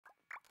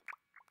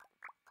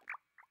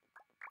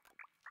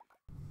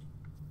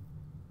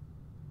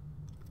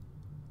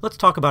let's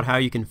talk about how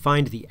you can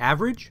find the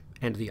average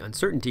and the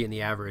uncertainty in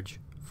the average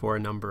for a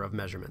number of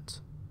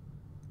measurements.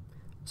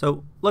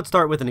 So let's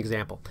start with an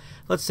example.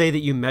 Let's say that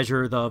you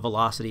measure the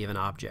velocity of an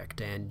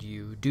object and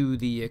you do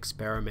the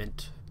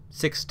experiment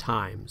 6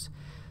 times.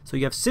 So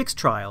you have 6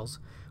 trials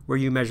where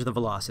you measure the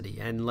velocity,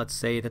 and let's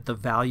say that the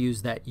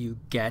values that you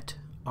get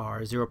are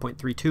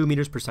 0.32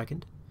 meters per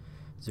second,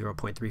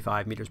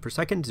 0.35 meters per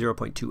second,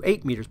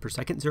 0.28 meters per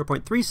second,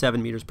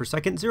 0.37 meters per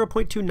second,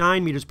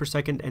 0.29 meters per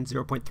second, and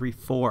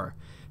 0.34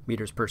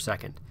 meters per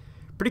second.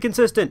 Pretty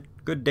consistent,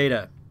 good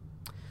data.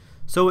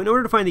 So in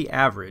order to find the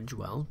average,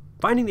 well,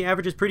 finding the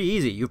average is pretty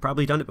easy. You've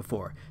probably done it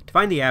before. To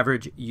find the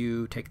average,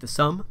 you take the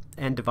sum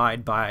and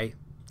divide by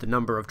the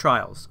number of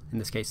trials, in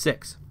this case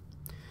 6.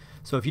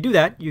 So if you do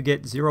that, you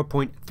get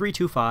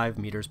 0.325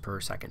 meters per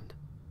second.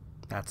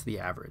 That's the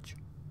average.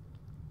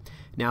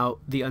 Now,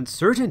 the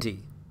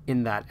uncertainty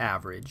in that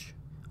average,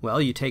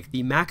 well, you take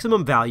the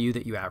maximum value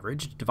that you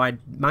averaged,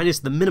 minus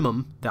the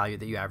minimum value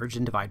that you averaged,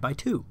 and divide by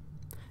 2.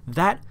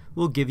 That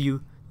will give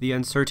you the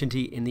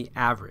uncertainty in the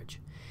average.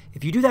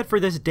 If you do that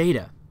for this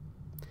data,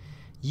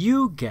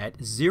 you get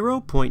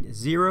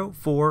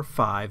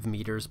 0.045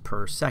 meters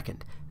per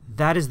second.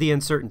 That is the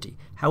uncertainty.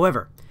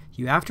 However,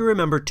 you have to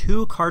remember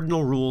 2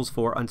 cardinal rules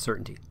for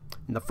uncertainty.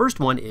 And the first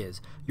one is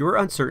your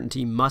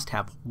uncertainty must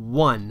have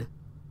 1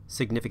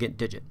 significant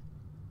digit.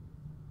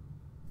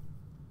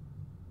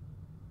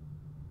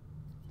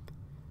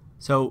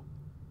 So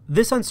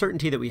this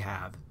uncertainty that we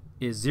have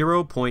is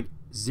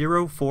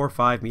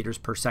 0.045 meters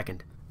per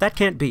second. That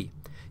can't be.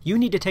 You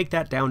need to take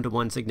that down to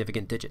 1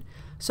 significant digit.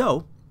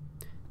 So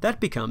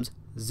that becomes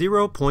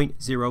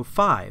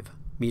 0.05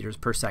 meters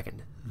per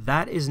second.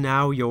 That is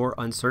now your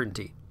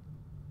uncertainty.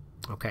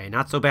 Okay,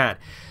 not so bad.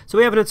 So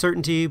we have an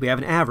uncertainty, we have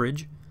an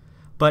average,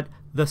 but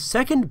the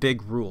second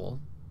big rule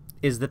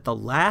is that the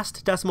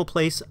last decimal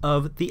place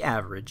of the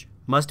average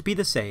must be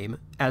the same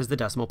as the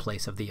decimal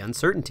place of the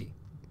uncertainty.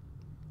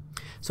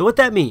 So what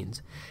that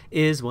means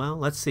is, well,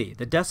 let's see.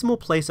 The decimal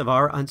place of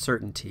our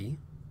uncertainty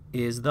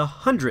is the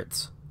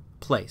hundredths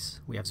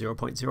place. We have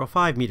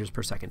 0.05 meters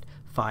per second.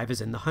 5 is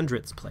in the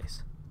hundredths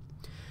place.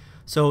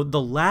 So the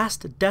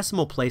last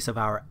decimal place of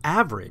our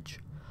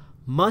average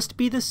must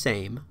be the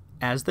same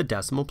as the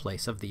decimal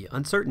place of the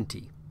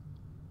uncertainty.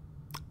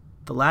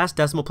 The last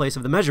decimal place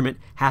of the measurement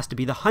has to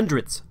be the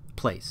hundredths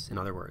place, in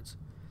other words.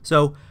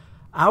 So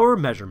our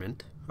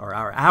measurement, or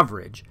our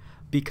average,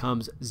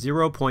 becomes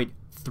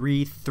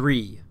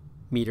 0.33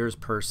 meters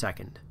per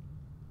second.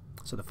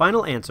 So the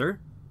final answer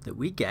that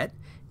we get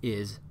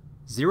is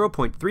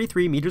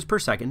 0.33 meters per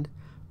second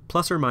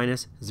plus or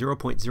minus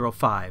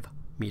 0.05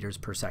 meters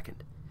per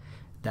second.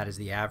 That is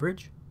the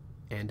average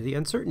and the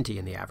uncertainty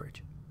in the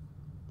average.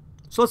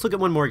 So let's look at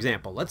one more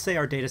example. Let's say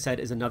our data set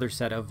is another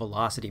set of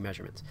velocity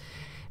measurements.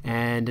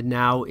 And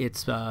now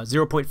it's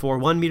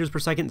 0.41 meters per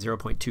second,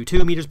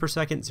 0.22 meters per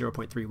second,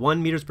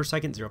 0.31 meters per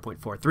second,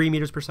 0.43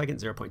 meters per second,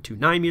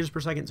 0.29 meters per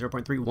second,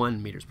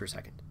 0.31 meters per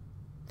second.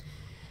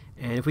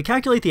 And if we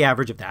calculate the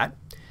average of that,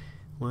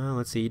 well,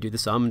 let's see, you do the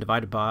sum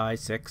divided by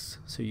 6,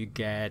 so you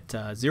get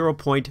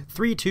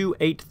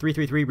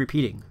 0.328333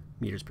 repeating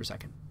meters per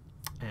second.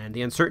 And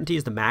the uncertainty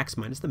is the max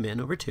minus the min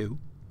over 2.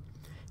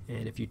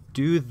 And if you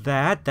do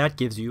that, that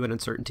gives you an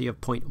uncertainty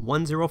of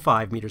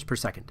 0.105 meters per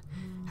second.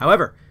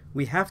 However,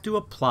 we have to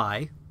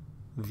apply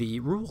the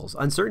rules.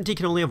 Uncertainty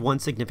can only have 1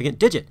 significant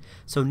digit.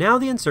 So now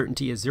the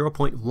uncertainty is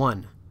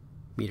 0.1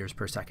 meters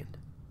per second.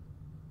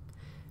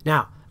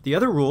 Now, the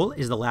other rule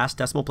is the last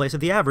decimal place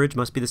of the average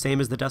must be the same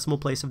as the decimal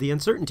place of the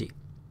uncertainty.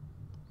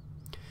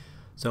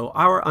 So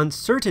our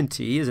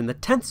uncertainty is in the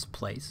tenths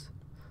place.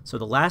 So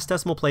the last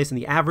decimal place in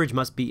the average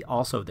must be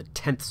also the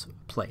tenths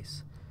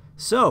place.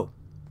 So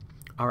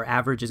our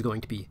average is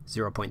going to be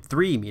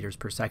 0.3 meters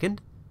per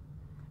second.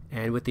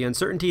 And with the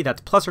uncertainty,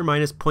 that's plus or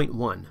minus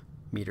 0.1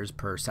 meters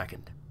per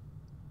second.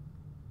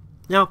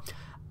 Now,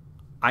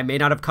 I may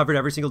not have covered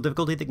every single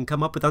difficulty that can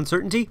come up with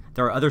uncertainty.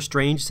 There are other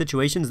strange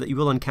situations that you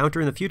will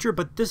encounter in the future,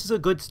 but this is a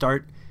good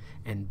start,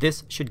 and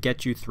this should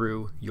get you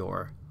through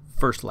your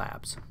first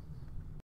labs.